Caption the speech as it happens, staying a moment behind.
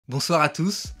Bonsoir à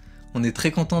tous, on est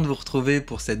très content de vous retrouver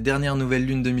pour cette dernière nouvelle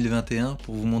lune 2021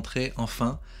 pour vous montrer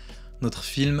enfin notre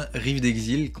film Rives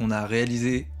d'exil qu'on a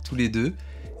réalisé tous les deux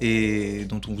et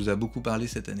dont on vous a beaucoup parlé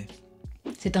cette année.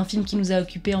 C'est un film qui nous a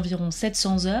occupé environ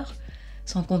 700 heures,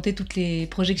 sans compter toutes les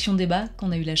projections débats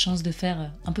qu'on a eu la chance de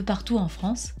faire un peu partout en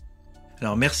France.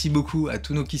 Alors merci beaucoup à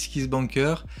tous nos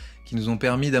kiss-kiss-bankers qui nous ont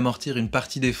permis d'amortir une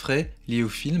partie des frais liés au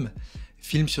film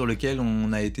sur lequel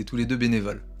on a été tous les deux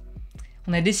bénévoles.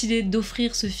 On a décidé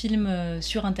d'offrir ce film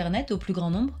sur internet au plus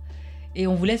grand nombre et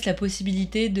on vous laisse la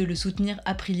possibilité de le soutenir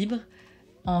à prix libre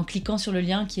en cliquant sur le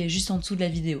lien qui est juste en dessous de la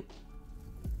vidéo.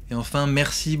 Et enfin,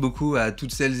 merci beaucoup à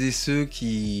toutes celles et ceux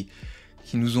qui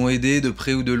nous ont aidés de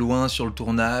près ou de loin sur le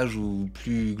tournage ou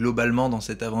plus globalement dans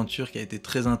cette aventure qui a été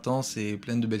très intense et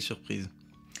pleine de belles surprises.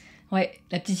 Ouais,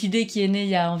 la petite idée qui est née il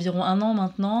y a environ 1 an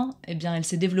maintenant, eh bien, elle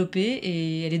s'est développée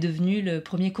et elle est devenue le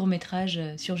premier court-métrage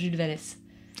sur Jules Vallès.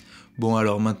 Bon,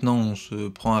 alors maintenant on se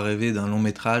prend à rêver d'un long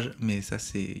métrage, mais ça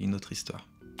c'est une autre histoire.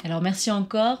 Alors merci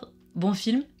encore, bon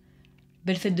film,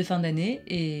 belle fête de fin d'année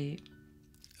et...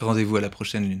 Rendez-vous à la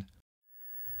prochaine lune.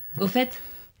 Au fait,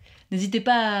 n'hésitez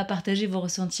pas à partager vos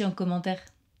ressentis en commentaire.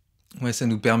 Ouais, ça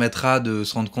nous permettra de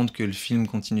se rendre compte que le film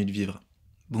continue de vivre.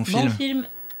 Bon film. Bon film.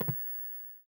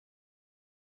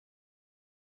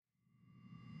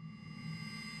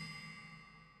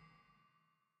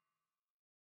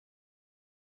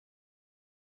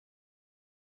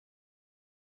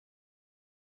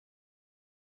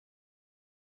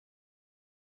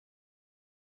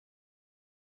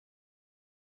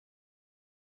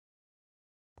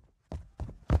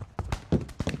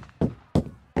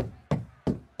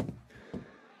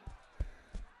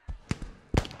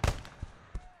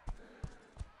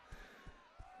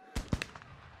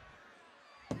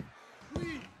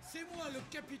 Oui, c'est moi le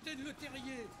capitaine Le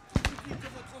Terrier. Je vous dis que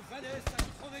votre Vallès a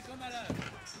crevé comme malade.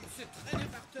 Il s'est traîné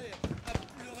par terre, a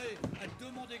pleuré, a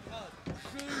demandé grâce.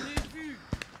 Je l'ai vu.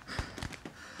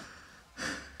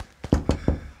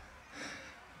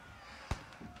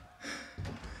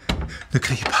 Ne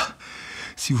criez pas.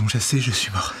 Si vous me chassez, je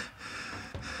suis mort.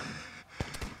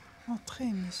 Entrez,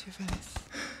 monsieur Vallès.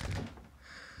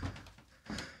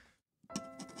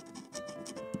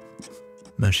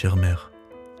 Ma chère mère,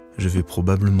 je vais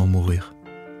probablement mourir.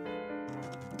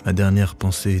 Ma dernière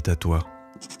pensée est à toi.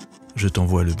 Je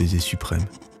t'envoie le baiser suprême.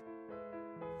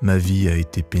 Ma vie a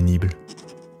été pénible.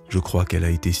 Je crois qu'elle a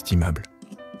été estimable.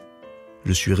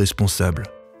 Je suis responsable,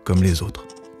 comme les autres.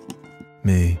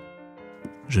 Mais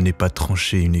je n'ai pas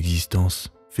tranché une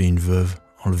existence, fait une veuve,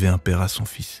 enlevé un père à son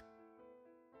fils.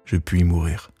 Je puis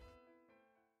mourir.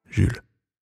 Jules.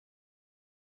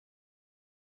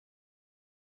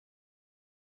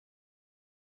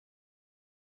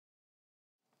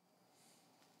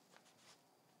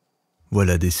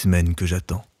 Voilà des semaines que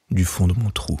j'attends, du fond de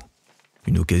mon trou,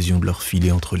 une occasion de leur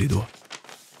filer entre les doigts.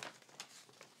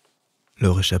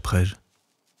 Leur échapperai-je?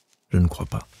 Je ne crois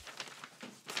pas.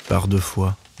 Par 2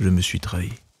 fois, je me suis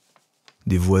trahi.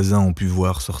 Des voisins ont pu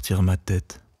voir sortir ma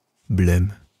tête,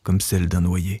 blême comme celle d'un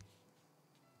noyé.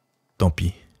 Tant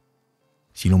pis.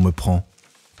 Si l'on me prend,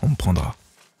 on me prendra.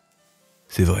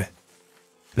 C'est vrai.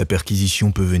 La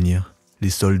perquisition peut venir, les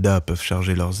soldats peuvent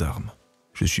charger leurs armes.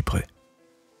 Je suis prêt.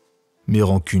 Mes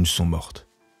rancunes sont mortes.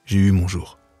 J'ai eu mon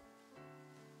jour.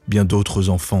 Bien d'autres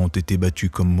enfants ont été battus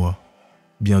comme moi.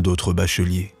 Bien d'autres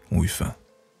bacheliers ont eu faim.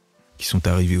 Qui sont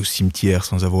arrivés au cimetière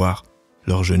sans avoir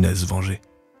leur jeunesse vengée.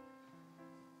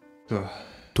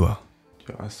 Toi,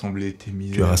 tu as rassemblé tes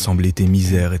misères. Tu as rassemblé tes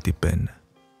misères et tes peines.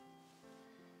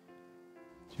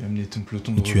 Tu as amené ton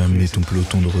peloton Et tu as amené ton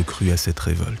peloton de recrues à cette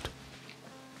révolte.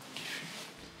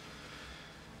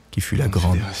 Qui fut la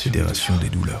grande fédération des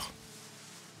douleurs.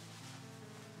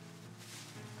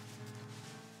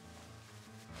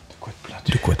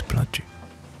 De quoi te plains-tu?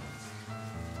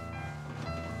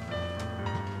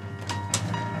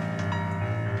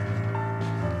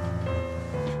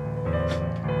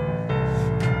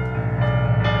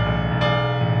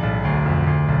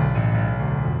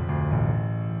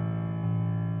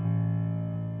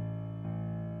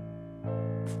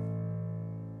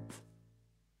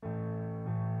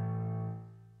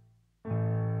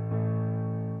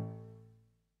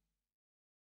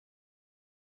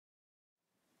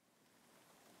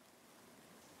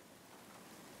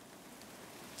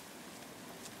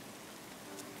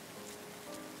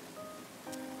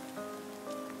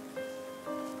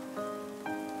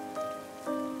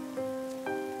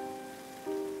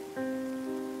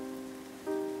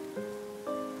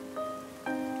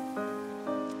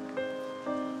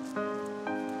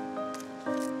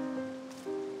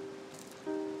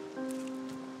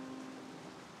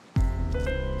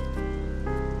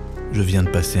 je viens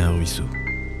de passer un ruisseau,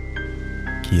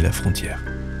 qui est la frontière.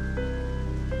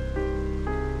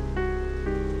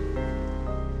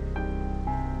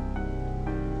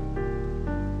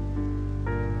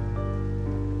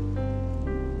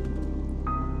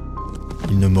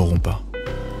 Ils ne m'auront pas.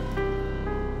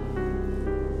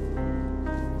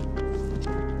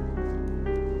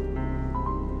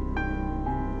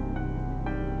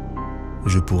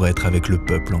 Je pourrais être avec le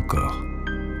peuple encore,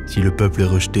 si le peuple est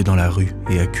rejeté dans la rue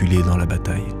et acculé dans la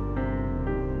bataille.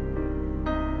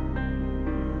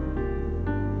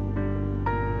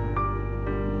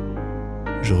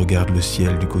 Je regarde le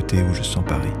ciel du côté où je sens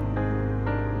Paris.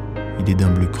 Il est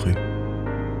d'un bleu cru,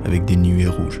 avec des nuées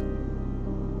rouges.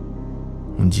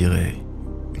 On dirait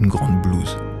une grande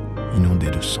blouse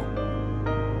inondée de sang.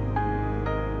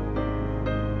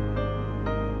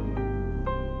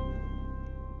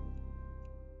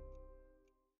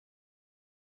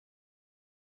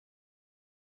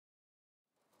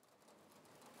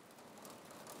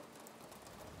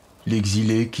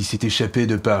 L'exilé qui s'est échappé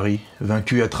de Paris,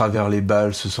 vaincu à travers les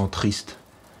balles, se sent triste,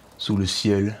 sous le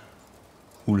ciel,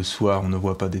 où le soir on ne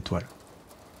voit pas d'étoiles.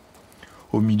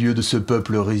 Au milieu de ce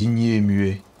peuple résigné et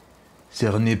muet,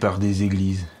 cerné par des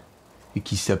églises, et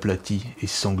qui s'aplatit et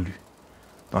s'englue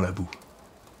dans la boue.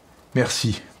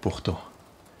 Merci, pourtant,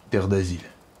 terre d'asile.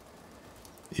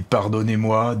 Et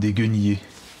pardonnez-moi des guenillers,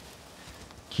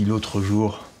 qui l'autre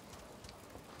jour...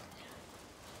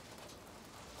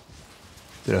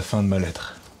 C'est la fin de ma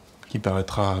lettre, qui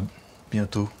paraîtra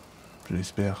bientôt, je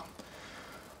l'espère,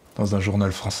 dans un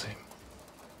journal français.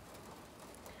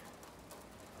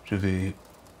 Je vais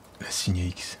la signer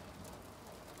X.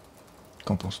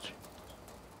 Qu'en penses-tu ?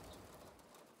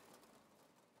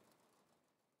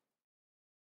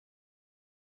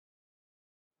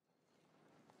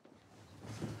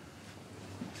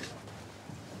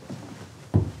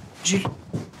 Jules,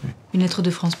 une lettre de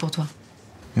France pour toi.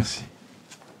 Merci.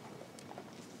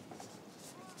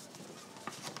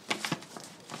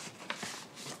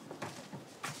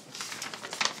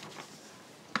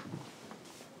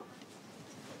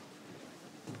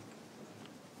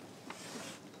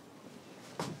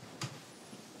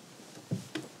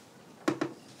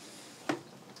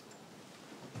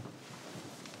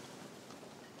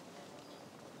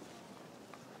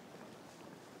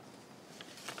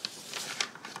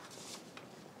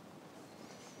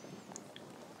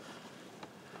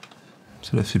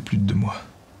 Cela fait plus de 2 mois.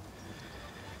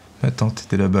 Ma tante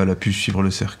était là-bas, elle a pu suivre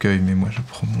le cercueil, mais moi je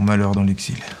prends mon malheur dans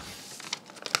l'exil.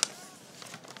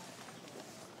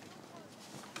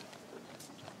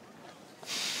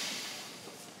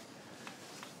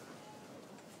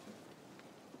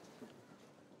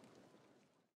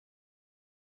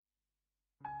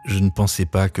 Je ne pensais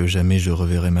pas que jamais je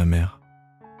reverrais ma mère.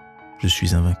 Je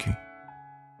suis invaincu.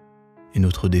 Et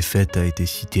notre défaite a été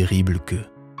si terrible que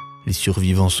les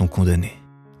survivants sont condamnés,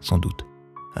 sans doute,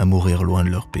 à mourir loin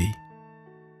de leur pays.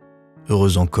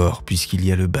 Heureux encore, puisqu'il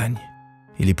y a le bagne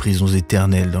et les prisons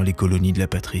éternelles dans les colonies de la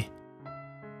patrie.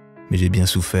 Mais j'ai bien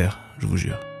souffert, je vous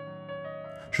jure.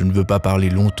 Je ne veux pas parler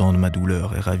longtemps de ma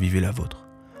douleur et raviver la vôtre.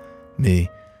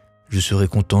 Mais je serai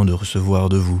content de recevoir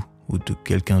de vous ou de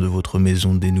quelqu'un de votre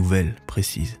maison des nouvelles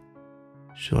précises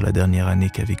sur la dernière année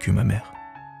qu'a vécue ma mère.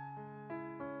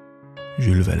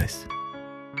 Jules Vallès.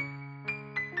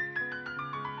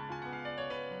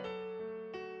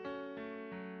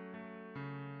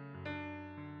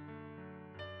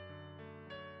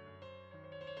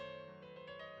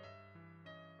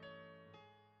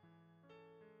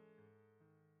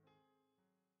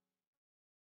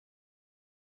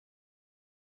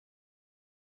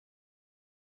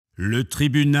 Le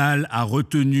tribunal a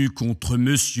retenu contre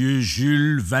Monsieur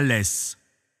Jules Vallès,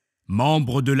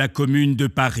 membre de la Commune de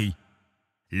Paris,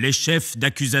 les chefs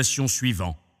d'accusation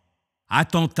suivants.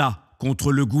 Attentat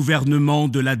contre le gouvernement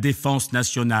de la Défense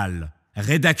nationale,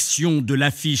 rédaction de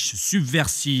l'affiche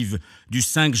subversive du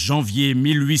 5 janvier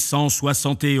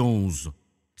 1871,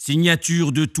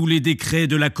 signature de tous les décrets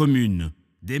de la Commune,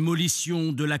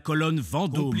 démolition de la colonne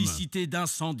Vendôme, complicité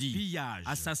d'incendie, pillage,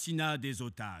 assassinat des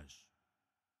otages.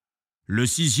 Le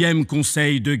 6e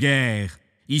Conseil de guerre,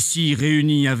 ici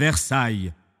réuni à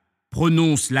Versailles,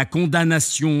 prononce la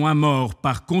condamnation à mort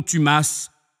par contumace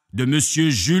de Monsieur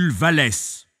Jules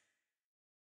Vallès.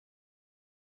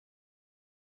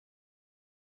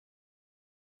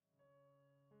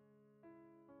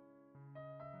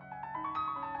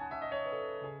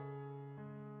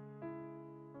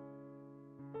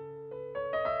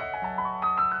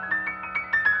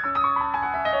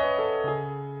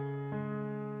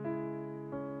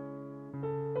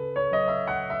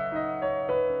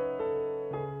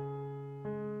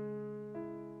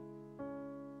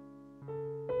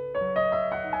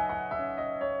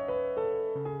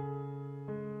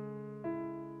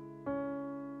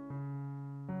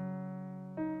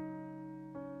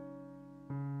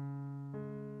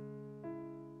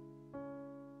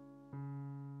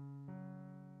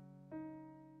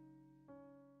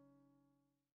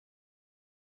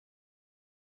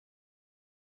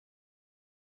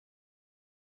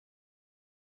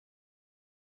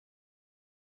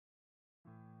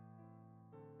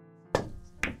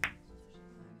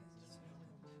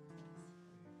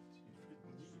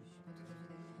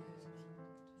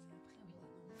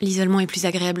 L'isolement est plus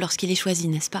agréable lorsqu'il est choisi,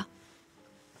 n'est-ce pas?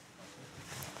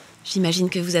 J'imagine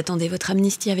que vous attendez votre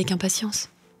amnistie avec impatience.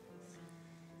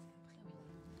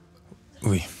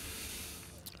 Oui.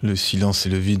 Le silence et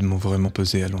le vide m'ont vraiment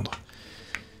pesé à Londres.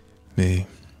 Mais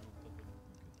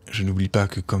je n'oublie pas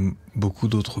que comme beaucoup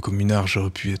d'autres communards, j'aurais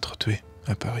pu être tué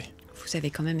à Paris. Vous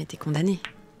avez quand même été condamné.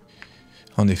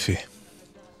 En effet.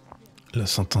 La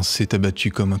sentence s'est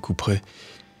abattue comme un coup près.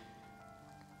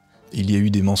 Il y a eu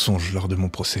des mensonges lors de mon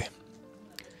procès.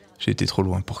 J'ai été trop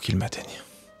loin pour qu'ils m'atteignent.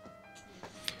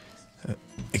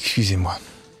 Excusez-moi.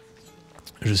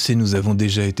 Je sais, nous avons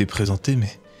déjà été présentés,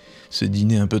 mais ce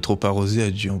dîner un peu trop arrosé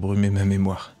a dû embrumer ma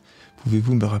mémoire.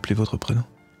 Pouvez-vous me rappeler votre prénom?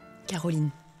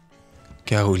 Caroline.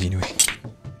 Caroline,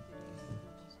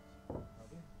 oui.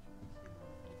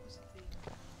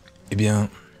 Eh bien,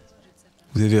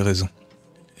 vous avez raison.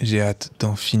 J'ai hâte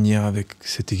d'en finir avec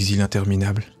cet exil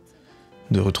interminable,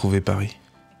 de retrouver Paris,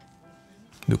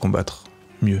 de combattre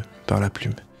mieux par la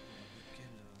plume,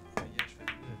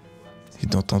 et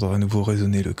d'entendre à nouveau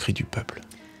résonner le cri du peuple.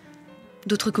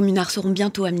 D'autres communards seront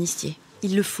bientôt amnistiés.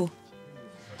 Il le faut.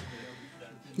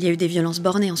 Il y a eu des violences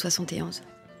bornées en 71.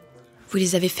 Vous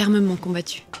les avez fermement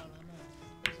combattues.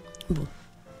 Bon,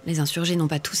 les insurgés n'ont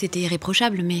pas tous été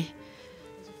irréprochables, mais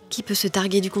qui peut se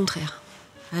targuer du contraire,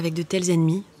 avec de tels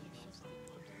ennemis?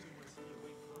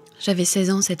 J'avais 16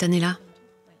 ans cette année-là.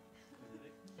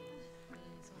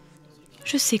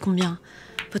 Je sais combien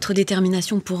votre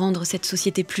détermination pour rendre cette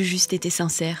société plus juste était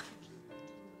sincère.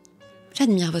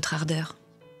 J'admire votre ardeur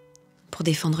pour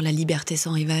défendre la liberté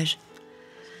sans rivage.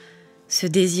 Ce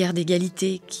désir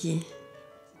d'égalité qui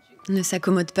ne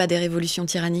s'accommode pas des révolutions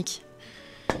tyranniques.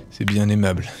 C'est bien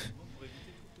aimable.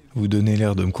 Vous donnez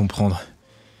l'air de me comprendre.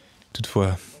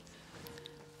 Toutefois,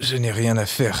 je n'ai rien à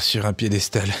faire sur un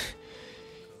piédestal.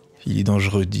 Il est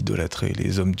dangereux d'idolâtrer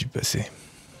les hommes du passé.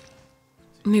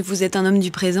 Mais vous êtes un homme du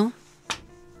présent.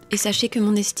 Et sachez que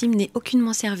mon estime n'est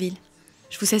aucunement servile.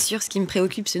 Je vous assure, ce qui me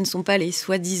préoccupe, ce ne sont pas les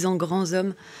soi-disant grands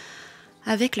hommes,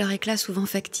 avec leur éclat souvent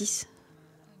factice,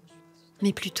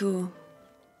 mais plutôt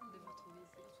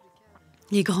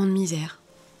les grandes misères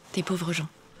des pauvres gens.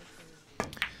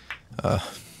 Ah.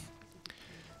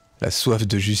 La soif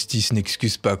de justice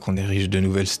n'excuse pas qu'on érige de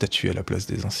nouvelles statues à la place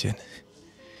des anciennes.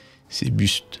 Ces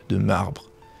bustes de marbre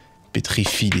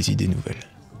pétrifient les idées nouvelles,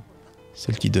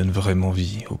 celles qui donnent vraiment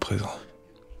vie au présent.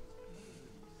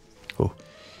 Oh,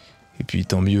 et puis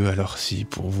tant mieux alors si,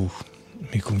 pour vous,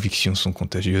 mes convictions sont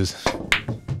contagieuses.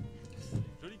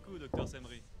 Joli coup, docteur Séverine.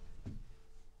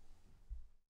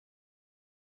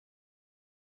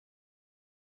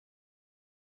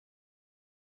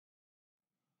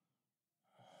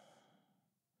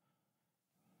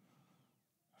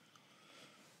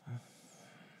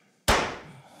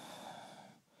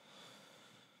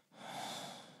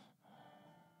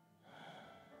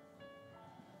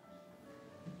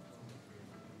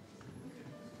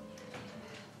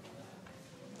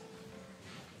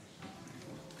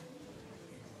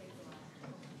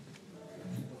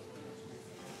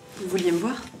 Vous vouliez me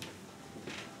voir?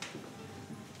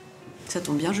 Ça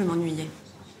tombe bien, je m'ennuyais.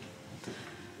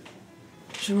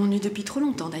 Je m'ennuie depuis trop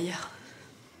longtemps, d'ailleurs.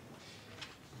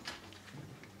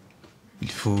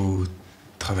 Il faut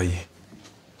travailler.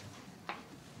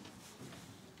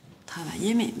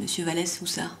 Travailler, mais Monsieur Vallès, où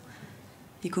ça?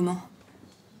 Et comment?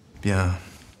 Bien,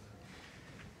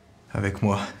 avec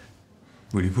moi,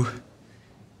 voulez-vous?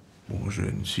 Bon, je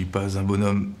ne suis pas un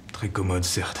bonhomme très commode,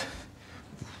 certes.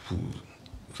 Vous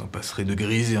en passerez de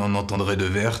grises et en entendrez de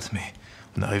vertes, mais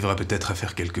on arrivera peut-être à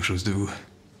faire quelque chose de vous.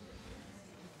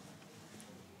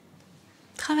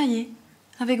 Travailler,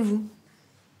 avec vous.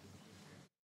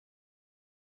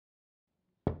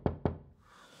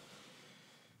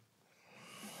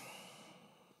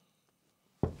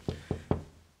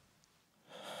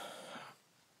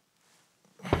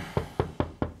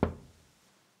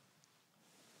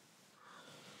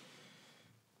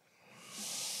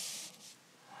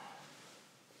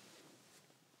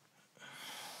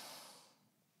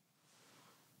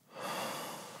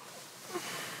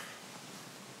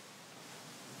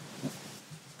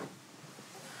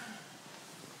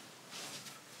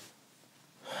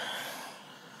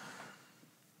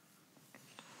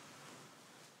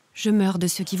 Je meurs de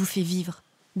ce qui vous fait vivre,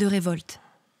 de révolte.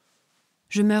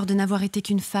 Je meurs de n'avoir été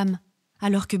qu'une femme,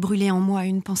 alors que brûlait en moi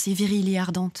une pensée virile et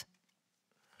ardente.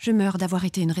 Je meurs d'avoir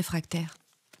été une réfractaire.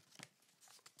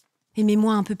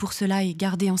 Aimez-moi un peu pour cela et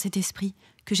gardez en cet esprit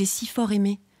que j'ai si fort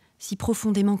aimé, si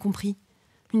profondément compris,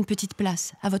 une petite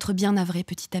place à votre bien navré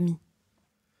petit ami.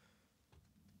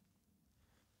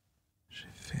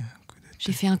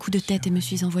 J'ai fait un coup de tête et me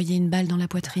suis envoyé une balle dans la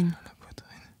poitrine.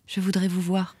 Je voudrais vous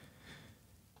voir.